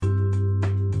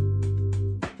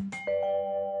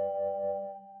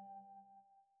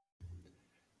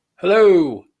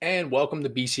Hello, and welcome to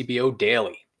BCBO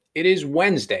Daily. It is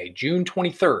Wednesday, June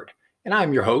 23rd, and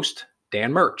I'm your host,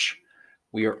 Dan Murch.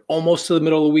 We are almost to the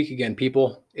middle of the week again,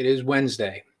 people. It is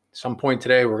Wednesday. Some point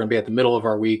today, we're going to be at the middle of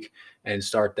our week and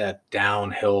start that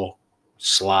downhill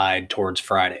slide towards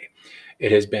Friday.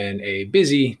 It has been a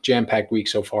busy, jam-packed week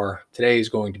so far. Today is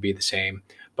going to be the same,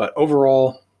 but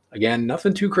overall, again,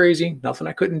 nothing too crazy, nothing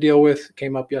I couldn't deal with.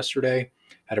 Came up yesterday,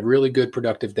 had a really good,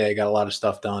 productive day, got a lot of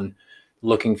stuff done.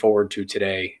 Looking forward to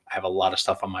today. I have a lot of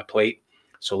stuff on my plate,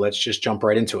 so let's just jump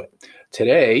right into it.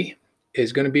 Today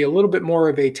is going to be a little bit more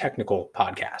of a technical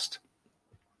podcast.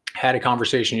 Had a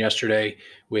conversation yesterday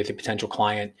with a potential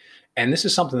client, and this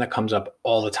is something that comes up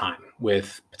all the time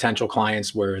with potential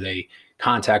clients where they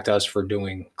contact us for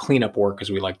doing cleanup work,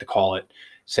 as we like to call it.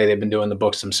 Say they've been doing the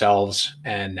books themselves,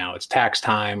 and now it's tax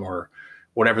time or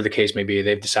whatever the case may be.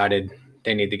 They've decided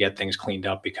they need to get things cleaned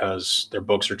up because their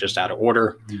books are just out of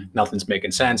order. Nothing's making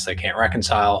sense. They can't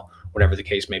reconcile, whatever the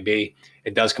case may be.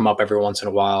 It does come up every once in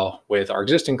a while with our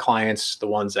existing clients, the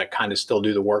ones that kind of still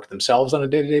do the work themselves on a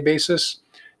day-to-day basis.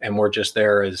 And we're just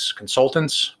there as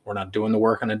consultants. We're not doing the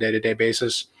work on a day-to-day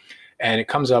basis. And it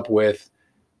comes up with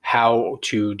how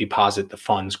to deposit the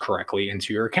funds correctly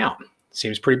into your account.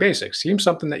 Seems pretty basic. Seems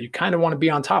something that you kind of want to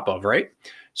be on top of, right?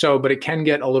 But it can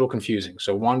get a little confusing.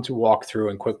 So wanted to walk through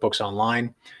in QuickBooks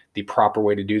Online the proper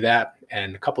way to do that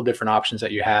and a couple different options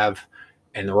that you have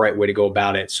and the right way to go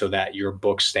about it so that your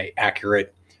books stay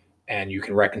accurate and you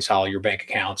can reconcile your bank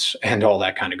accounts and all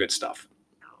that kind of good stuff.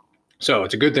 So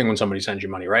it's a good thing when somebody sends you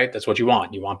money, right? That's what you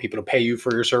want. You want people to pay you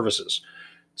for your services.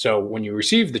 So when you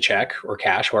receive the check or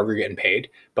cash, however you're getting paid,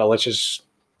 but let's just,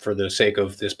 for the sake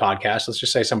of this podcast, let's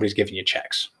just say somebody's giving you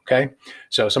checks, okay?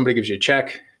 So somebody gives you a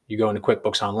check. You go into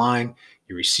QuickBooks Online,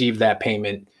 you receive that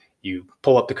payment, you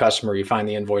pull up the customer, you find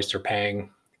the invoice they're paying,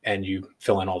 and you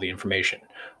fill in all the information.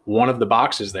 One of the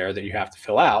boxes there that you have to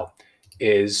fill out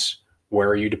is where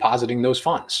are you depositing those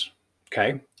funds,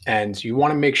 okay? And you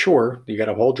want to make sure you got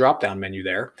a whole drop-down menu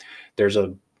there. There's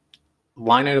a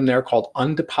line item there called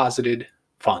undeposited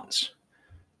funds.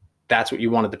 That's what you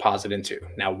want to deposit into.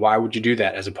 Now, why would you do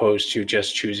that as opposed to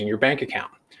just choosing your bank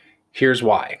account? Here's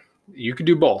why. You could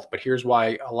do both, but here's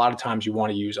why a lot of times you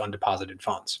want to use undeposited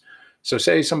funds. So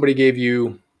say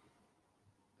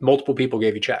multiple people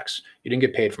gave you checks. You didn't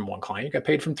get paid from one client, you got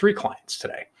paid from 3 clients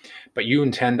today, but you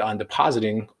intend on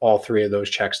depositing all 3 of those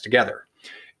checks together.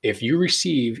 If you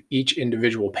receive each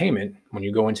individual payment when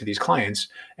you go into these clients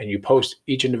and you post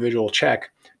each individual check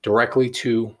directly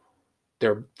to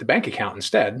the bank account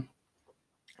instead,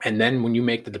 and then when you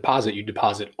make the deposit, you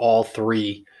deposit all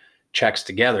 3 checks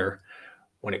together.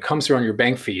 When it comes through on your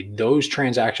bank feed, those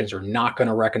transactions are not going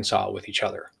to reconcile with each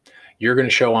other. You're going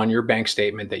to show on your bank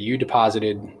statement that you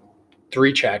deposited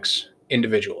 3 checks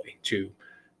individually to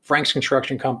Frank's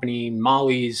Construction Company,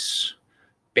 Molly's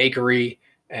Bakery,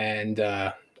 and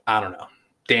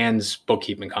Dan's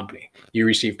Bookkeeping Company. You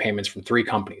receive payments from 3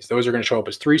 companies. Those are going to show up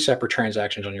as 3 separate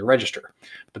transactions on your register.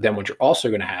 But then what you're also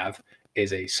going to have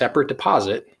is a separate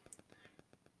deposit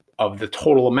of the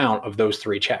total amount of those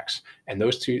 3 checks. And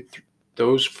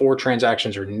those 4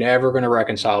 transactions are never going to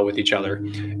reconcile with each other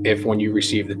if when you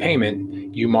receive the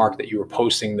payment, you mark that you were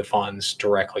posting the funds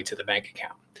directly to the bank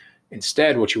account.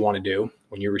 Instead, what you want to do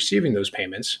when you're receiving those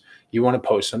payments, you want to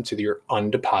post them to your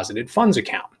undeposited funds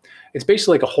account. It's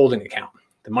basically like a holding account.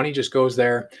 The money just goes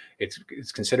there.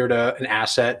 It's considered an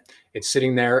asset. It's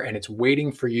sitting there and it's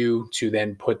waiting for you to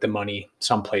then put the money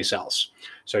someplace else.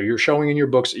 So you're showing in your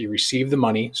books that you received the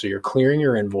money. So you're clearing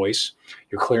your invoice.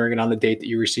 You're clearing it on the date that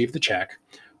you received the check.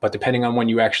 But depending on when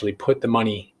you actually put the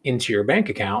money into your bank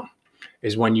account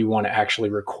is when you want to actually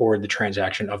record the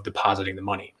transaction of depositing the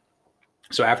money.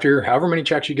 So after however many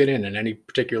checks you get in any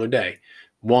particular day,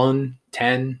 1,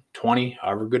 10, 20,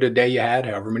 however good a day you had,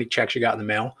 however many checks you got in the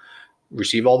mail,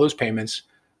 receive all those payments,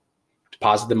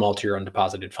 deposit them all to your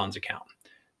undeposited funds account.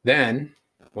 Then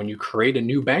when you create a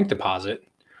new bank deposit,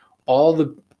 all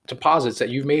the deposits that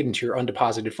you've made into your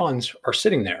undeposited funds are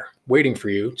sitting there waiting for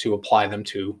you to apply them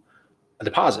to a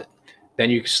deposit. Then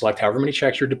you select however many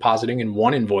checks you're depositing in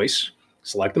one invoice,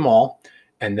 select them all,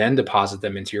 and then deposit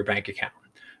them into your bank account.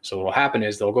 So what will happen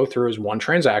is they'll go through as one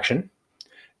transaction.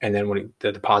 And then when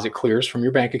the deposit clears from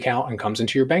your bank account and comes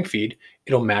into your bank feed,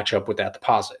 it'll match up with that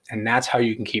deposit. And that's how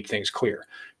you can keep things clear.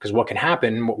 Because what can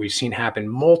happen, what we've seen happen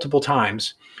multiple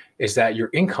times, is that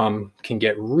your income can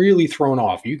get really thrown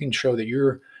off. You can show that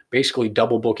you're basically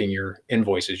double booking your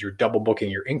invoices, you're double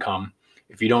booking your income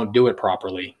if you don't do it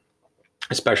properly,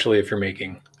 especially if you're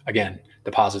making, again,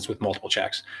 deposits with multiple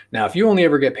checks. Now, if you only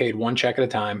ever get paid 1 check at a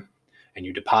time and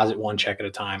you deposit 1 check at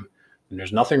a time, then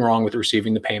there's nothing wrong with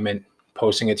receiving the payment,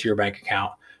 posting it to your bank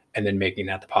account, and then making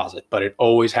that deposit. But it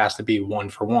always has to be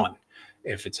 1-for-1.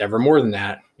 If it's ever more than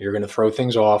that, you're going to throw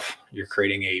things off. You're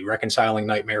creating a reconciling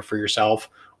nightmare for yourself,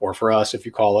 or for us, if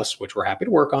you call us, which we're happy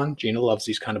to work on. Gina loves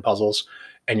these kind of puzzles.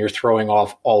 And you're throwing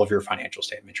off all of your financial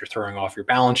statements. You're throwing off your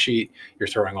balance sheet. You're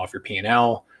throwing off your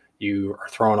P&L. You are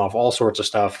throwing off all sorts of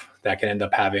stuff that can end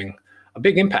up having a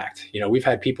big impact. We've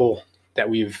had people that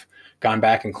we've gone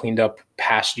back and cleaned up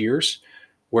past years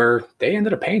where they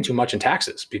ended up paying too much in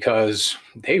taxes because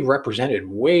they represented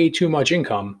way too much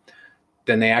income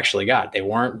than they actually got. They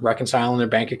weren't reconciling their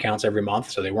bank accounts every month,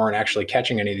 so they weren't actually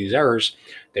catching any of these errors.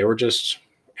 They were just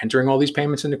entering all these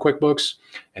payments into QuickBooks,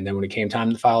 and then when it came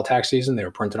time to file tax season, they were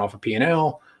printing off a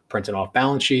P&L, printing off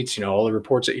balance sheets, all the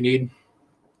reports that you need,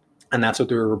 and that's what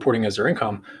they were reporting as their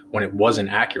income when it wasn't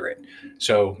accurate.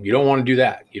 So you don't want to do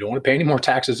that. You don't want to pay any more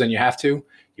taxes than you have to.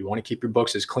 You want to keep your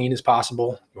books as clean as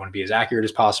possible. You want to be as accurate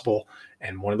as possible,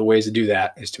 and one of the ways to do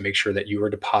that is to make sure that you are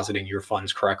depositing your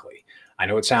funds correctly. I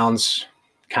know it sounds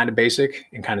kind of basic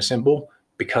and kind of simple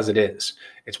because it is.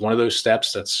 It's one of those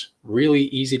steps that's really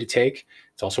easy to take.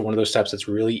 It's also one of those steps that's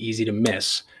really easy to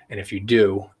miss. And if you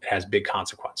do, it has big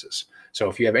consequences. So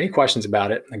if you have any questions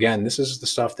about it, again, this is the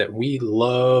stuff that we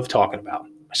love talking about.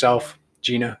 Myself,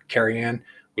 Gina, Carrie Ann,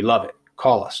 we love it.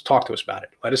 Call us, talk to us about it.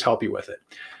 Let us help you with it.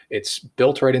 It's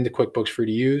built right into QuickBooks for you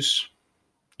to use.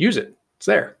 Use it. It's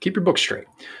there. Keep your books straight.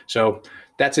 So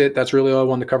that's it. That's really all I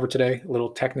wanted to cover today. A little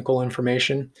technical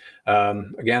information.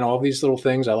 Again, all these little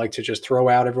things I like to just throw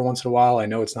out every once in a while. I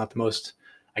know it's not the most,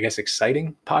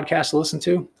 exciting podcast to listen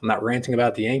to. I'm not ranting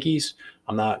about the Yankees.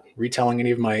 I'm not retelling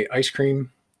any of my ice cream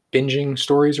binging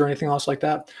stories or anything else like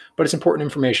that, but it's important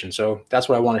information. So that's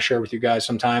what I want to share with you guys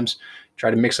sometimes.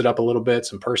 Try to mix it up a little bit,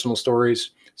 some personal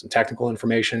stories, some technical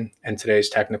information, and today's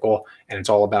technical, and it's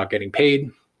all about getting paid.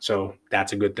 So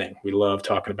that's a good thing. We love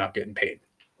talking about getting paid.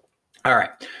 All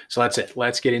right, so that's it.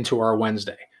 Let's get into our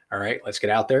Wednesday. All right, let's get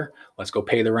out there. Let's go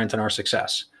pay the rent on our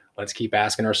success. Let's keep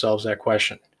asking ourselves that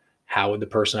question. How would the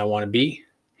person I want to be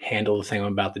handle the thing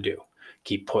I'm about to do?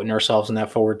 Keep putting ourselves in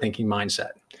that forward thinking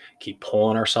mindset. Keep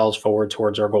pulling ourselves forward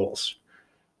towards our goals.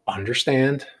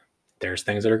 Understand there's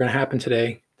things that are going to happen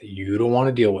today that you don't want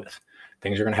to deal with.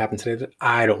 Things are going to happen today that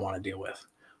I don't want to deal with.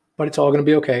 But it's all going to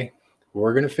be okay.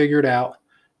 We're going to figure it out.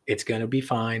 It's going to be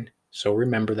fine. So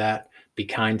remember that. Be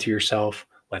kind to yourself.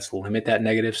 Let's limit that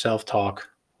negative self-talk.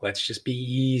 Let's just be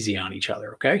easy on each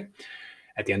other, okay?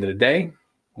 At the end of the day,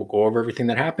 we'll go over everything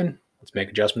that happened. Let's make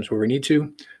adjustments where we need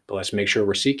to, but let's make sure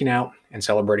we're seeking out and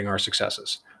celebrating our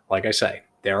successes. Like I say,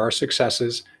 there are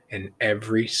successes in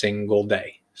every single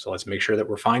day. So let's make sure that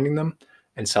we're finding them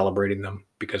and celebrating them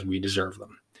because we deserve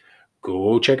them.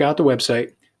 Go check out the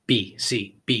website,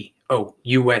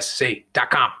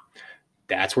 BCBOUSA.com.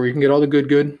 That's where you can get all the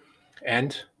good.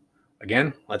 And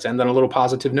again, let's end on a little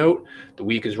positive note. The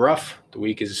week is rough. The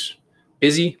week is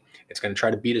busy. It's going to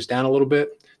try to beat us down a little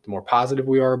bit. The more positive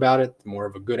we are about it, the more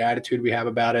of a good attitude we have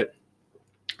about it,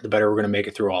 the better we're going to make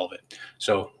it through all of it.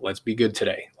 So let's be good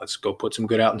today. Let's go put some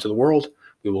good out into the world.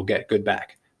 We will get good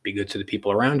back. Be good to the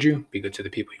people around you. Be good to the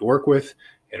people you work with.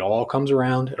 It all comes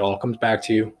around. It all comes back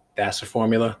to you. That's the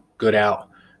formula. Good out,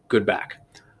 good back.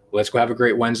 Let's go have a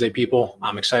great Wednesday, people.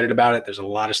 I'm excited about it. There's a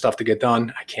lot of stuff to get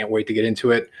done. I can't wait to get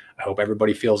into it. I hope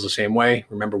everybody feels the same way.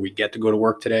 Remember, we get to go to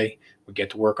work today. We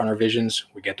get to work on our visions.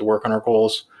 We get to work on our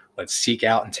goals. Let's seek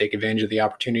out and take advantage of the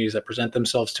opportunities that present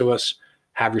themselves to us.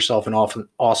 Have yourself an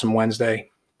awesome Wednesday.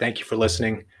 Thank you for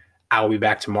listening. I'll be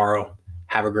back tomorrow.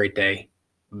 Have a great day.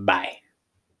 Bye.